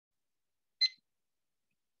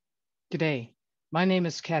G'day, my name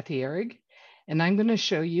is Kathy Ehrig, and I'm going to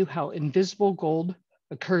show you how invisible gold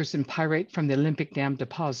occurs in pyrite from the Olympic Dam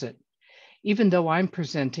deposit. Even though I'm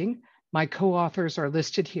presenting, my co-authors are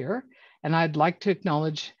listed here, and I'd like to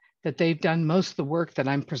acknowledge that they've done most of the work that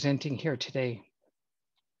I'm presenting here today.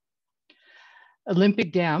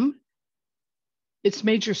 Olympic Dam, its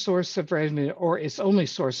major source of revenue, or its only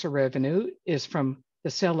source of revenue, is from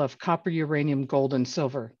the sale of copper, uranium, gold, and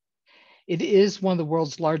silver. It is one of the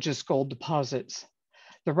world's largest gold deposits.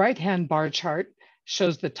 The right-hand bar chart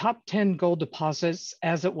shows the top 10 gold deposits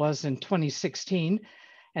as it was in 2016,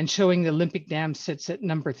 and showing the Olympic Dam sits at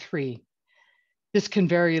number 3. This can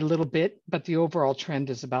vary a little bit, but the overall trend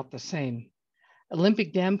is about the same.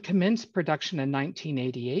 Olympic Dam commenced production in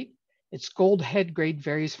 1988. Its gold head grade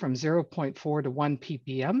varies from 0.4 to 1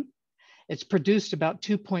 ppm. It's produced about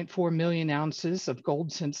 2.4 million ounces of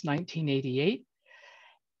gold since 1988.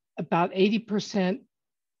 About 80%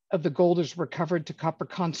 of the gold is recovered to copper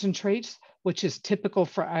concentrates, which is typical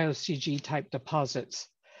for IOCG type deposits.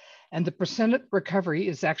 And the percent recovery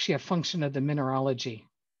is actually a function of the mineralogy.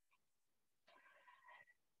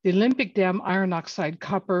 The Olympic Dam iron oxide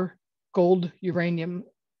copper, gold, uranium,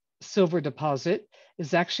 silver deposit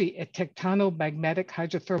is actually a tectonomagmatic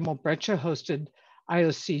hydrothermal breccia-hosted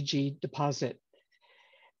IOCG deposit.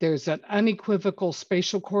 There's an unequivocal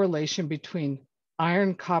spatial correlation between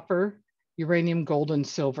iron, copper, uranium, gold, and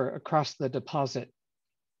silver across the deposit.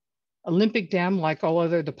 Olympic Dam, like all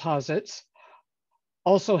other deposits,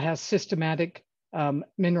 also has systematic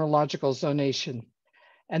mineralogical zonation.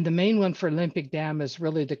 And the main one for Olympic Dam is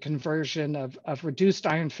really the conversion of reduced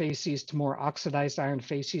iron facies to more oxidized iron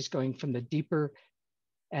facies, going from the deeper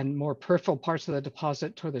and more peripheral parts of the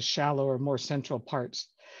deposit to the shallower, more central parts.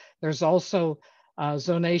 There's also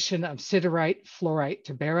zonation of siderite, fluorite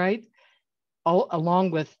to barite,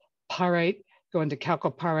 along with pyrite, going to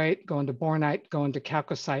chalcopyrite, going to bornite, going to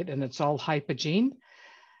chalcocite, and it's all hypogene.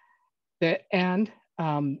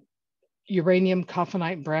 Uranium,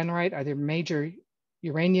 coffinite, and brannerite are the major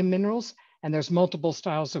uranium minerals, and there's multiple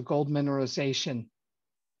styles of gold mineralization.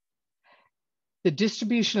 The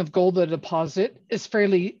distribution of gold at a deposit is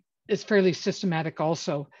fairly systematic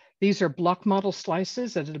also. These are block model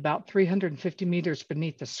slices at about 350 meters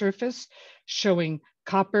beneath the surface, showing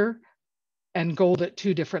copper and gold at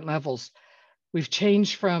 2 different levels. We've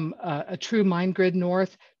changed from a true mine grid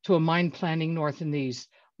north to a mine planning north in these,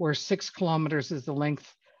 where 6 kilometers is the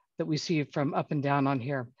length that we see from up and down on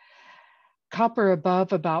here. Copper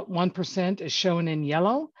above about 1% is shown in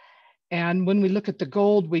yellow. And when we look at the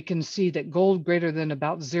gold, we can see that gold greater than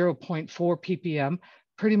about 0.4 ppm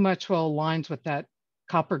pretty much well aligns with that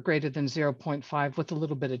copper greater than 0.5 with a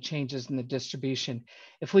little bit of changes in the distribution.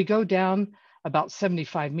 If we go down about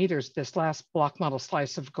 75 meters, this last block model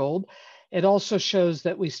slice of gold, it also shows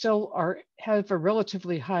that we still have a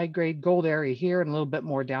relatively high grade gold area here and a little bit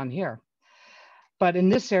more down here. But in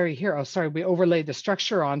this area here, we overlaid the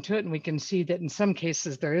structure onto it, and we can see that in some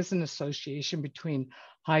cases there is an association between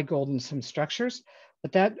high gold and some structures.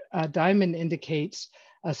 But that diamond indicates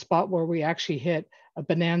a spot where we actually hit a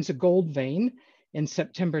bonanza gold vein in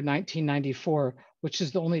September 1994, which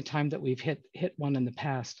is the only time that we've hit one in the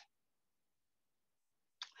past.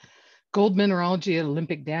 Gold mineralogy at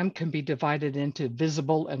Olympic Dam can be divided into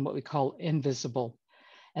visible and what we call invisible.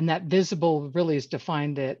 And that visible really is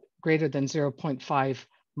defined at greater than 0.5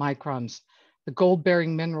 microns. The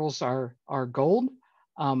gold-bearing minerals are gold,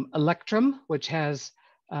 electrum, which has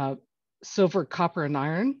silver, copper, and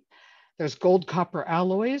iron. There's gold-copper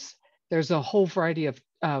alloys. There's a whole variety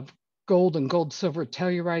of gold and gold-silver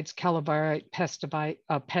tellurides, calaverite,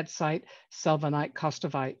 petsite, sylvanite,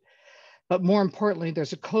 costovite. But more importantly,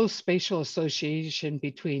 there's a close spatial association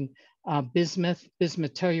between bismuth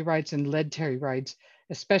tellurides, and lead tellurides,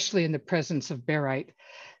 especially in the presence of barite.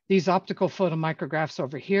 These optical photomicrographs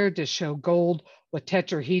over here just show gold with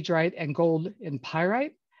tetrahedrite and gold in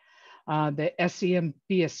pyrite. The SEM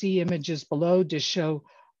BSC images below just show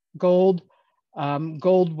gold,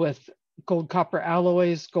 gold with gold copper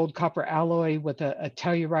alloys, gold copper alloy with a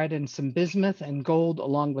telluride and some bismuth, and gold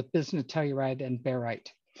along with bismuth telluride and barite.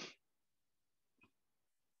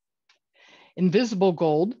 Invisible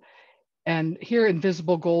gold, and here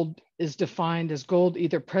invisible gold is defined as gold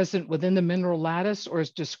either present within the mineral lattice or as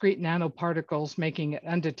discrete nanoparticles, making it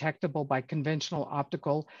undetectable by conventional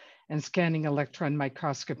optical and scanning electron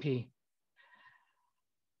microscopy.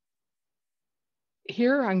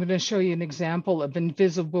 Here, I'm going to show you an example of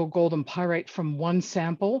invisible gold and pyrite from one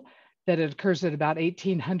sample that occurs at about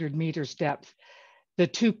 1,800 meters depth. The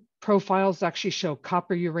 2 profiles actually show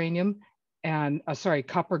copper uranium and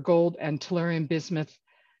copper gold and tellurium bismuth.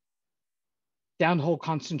 downhole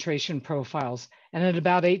concentration profiles. And at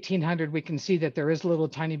about 1800, we can see that there is a little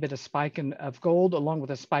tiny bit of spike of gold along with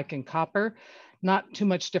a spike in copper. Not too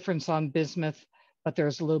much difference on bismuth, but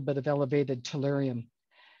there's a little bit of elevated tellurium.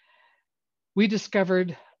 We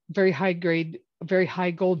discovered very high grade, very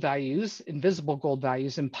high gold values, invisible gold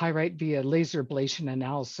values in pyrite via laser ablation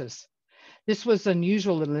analysis. This was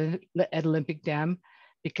unusual at Olympic Dam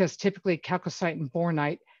because typically chalcocite and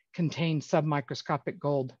bornite contain submicroscopic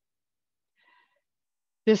gold.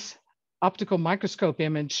 This optical microscope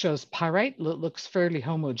image shows pyrite, looks fairly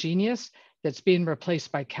homogeneous, that's being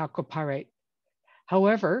replaced by chalcopyrite.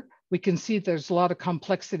 However, we can see there's a lot of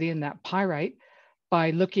complexity in that pyrite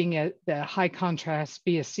by looking at the high contrast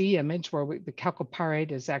BSC image where the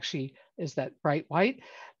chalcopyrite is that bright white,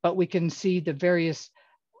 but we can see the various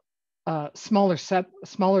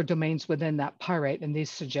smaller domains within that pyrite, and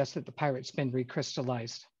these suggest that the pyrite's been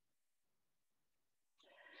recrystallized.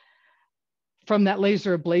 From that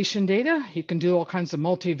laser ablation data, you can do all kinds of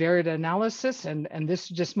multivariate analysis, and this is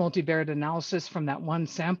just multivariate analysis from that one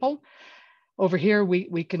sample. Over here,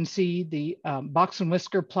 we can see the box and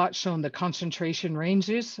whisker plot showing the concentration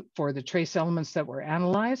ranges for the trace elements that were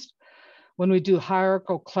analyzed. When we do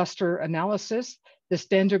hierarchical cluster analysis, this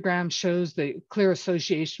dendrogram shows the clear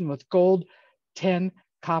association with gold, tin,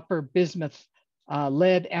 copper, bismuth,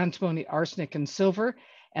 lead, antimony, arsenic, and silver,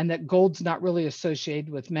 and that gold's not really associated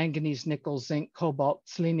with manganese, nickel, zinc, cobalt,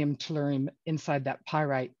 selenium, tellurium inside that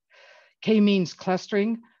pyrite. K-means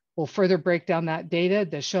clustering will further break down that data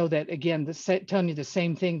to show that, again, telling you the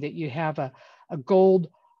same thing, that you have a gold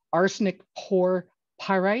arsenic poor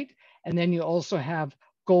pyrite, and then you also have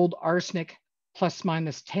gold arsenic plus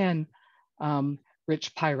minus 10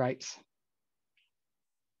 rich pyrites.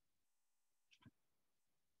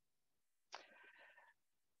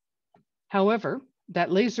 However,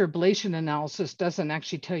 that laser ablation analysis doesn't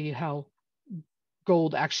actually tell you how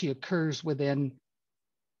gold actually occurs within,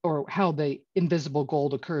 or how the invisible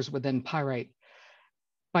gold occurs within pyrite.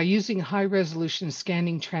 By using high resolution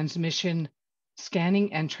scanning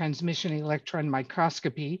and transmission electron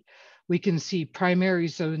microscopy, we can see primary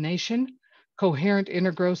zonation, coherent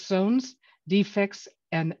intergrowth zones, defects,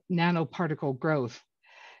 and nanoparticle growth.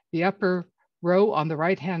 The upper row on the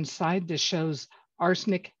right-hand side, this shows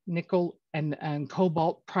arsenic, nickel, and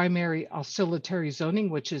cobalt primary oscillatory zoning,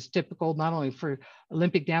 which is typical not only for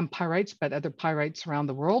Olympic Dam pyrites, but other pyrites around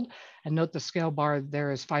the world. And note the scale bar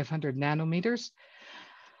there is 500 nanometers.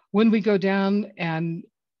 When we go down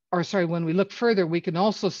when we look further, we can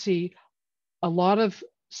also see a lot of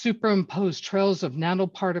superimposed trails of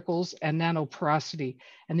nanoparticles and nanoporosity.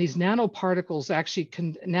 And these nanoparticles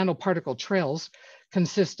nanoparticle trails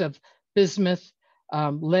consist of bismuth,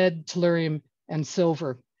 lead, tellurium, and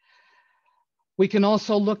silver. We can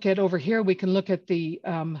also look at over here, we can look at the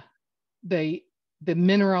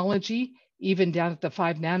mineralogy, even down at the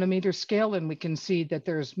 5 nanometer scale, and we can see that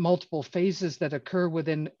there's multiple phases that occur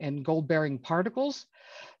in gold-bearing particles.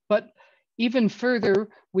 But even further,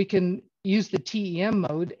 we can use the TEM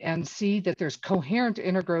mode and see that there's coherent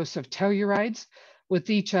intergrowths of tellurides with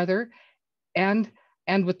each other and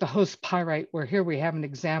with the host pyrite, where here we have an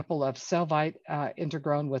example of selvite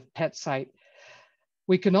intergrown with petsite.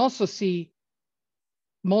 We can also see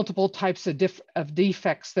multiple types of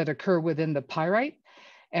defects that occur within the pyrite.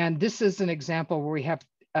 And this is an example where we have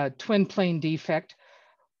a twin plane defect,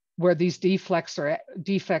 where these defects,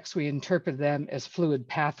 we interpret them as fluid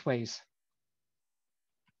pathways.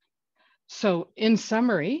 So in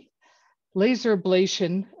summary, laser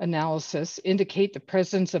ablation analysis indicate the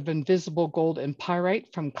presence of invisible gold in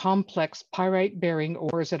pyrite from complex pyrite-bearing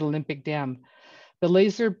ores at Olympic Dam. The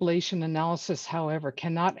laser ablation analysis, however,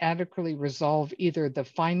 cannot adequately resolve either the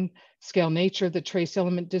fine scale nature of the trace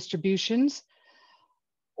element distributions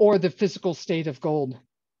or the physical state of gold.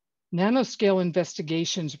 Nanoscale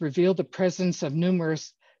investigations reveal the presence of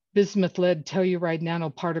numerous bismuth-lead telluride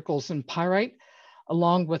nanoparticles in pyrite,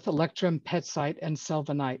 along with electrum, petsite, and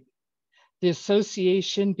sylvanite. The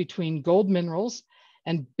association between gold minerals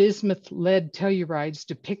and bismuth-lead tellurides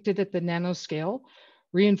depicted at the nanoscale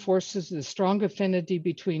reinforces the strong affinity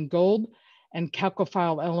between gold and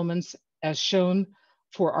chalcophile elements as shown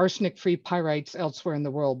for arsenic-free pyrites elsewhere in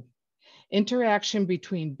the world. Interaction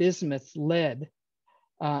between bismuth, lead,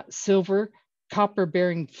 silver,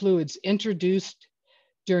 copper-bearing fluids introduced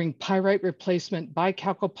during pyrite replacement by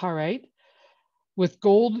chalcopyrite, with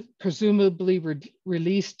gold presumably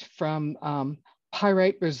released from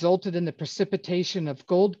pyrite, resulted in the precipitation of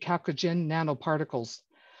gold chalcogen nanoparticles.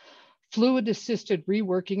 Fluid-assisted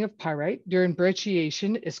reworking of pyrite during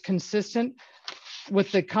brecciation is consistent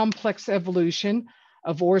with the complex evolution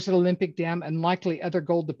of ores at Olympic Dam and likely other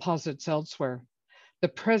gold deposits elsewhere. the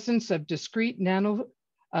presence of discrete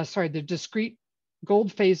discrete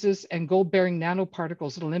gold phases and gold-bearing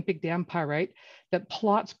nanoparticles at Olympic Dam pyrite that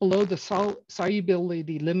plots below the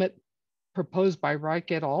solubility limit proposed by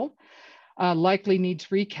Reich et al. Likely needs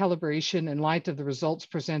recalibration in light of the results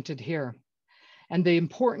presented here. And the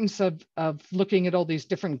importance of looking at all these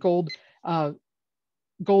different gold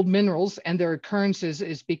minerals and their occurrences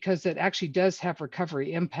is because it actually does have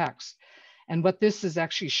recovery impacts. And what this has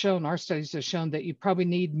actually shown, our studies have shown that you probably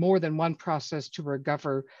need more than one process to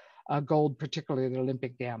recover gold, particularly at the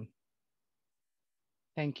Olympic Dam.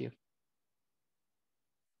 Thank you.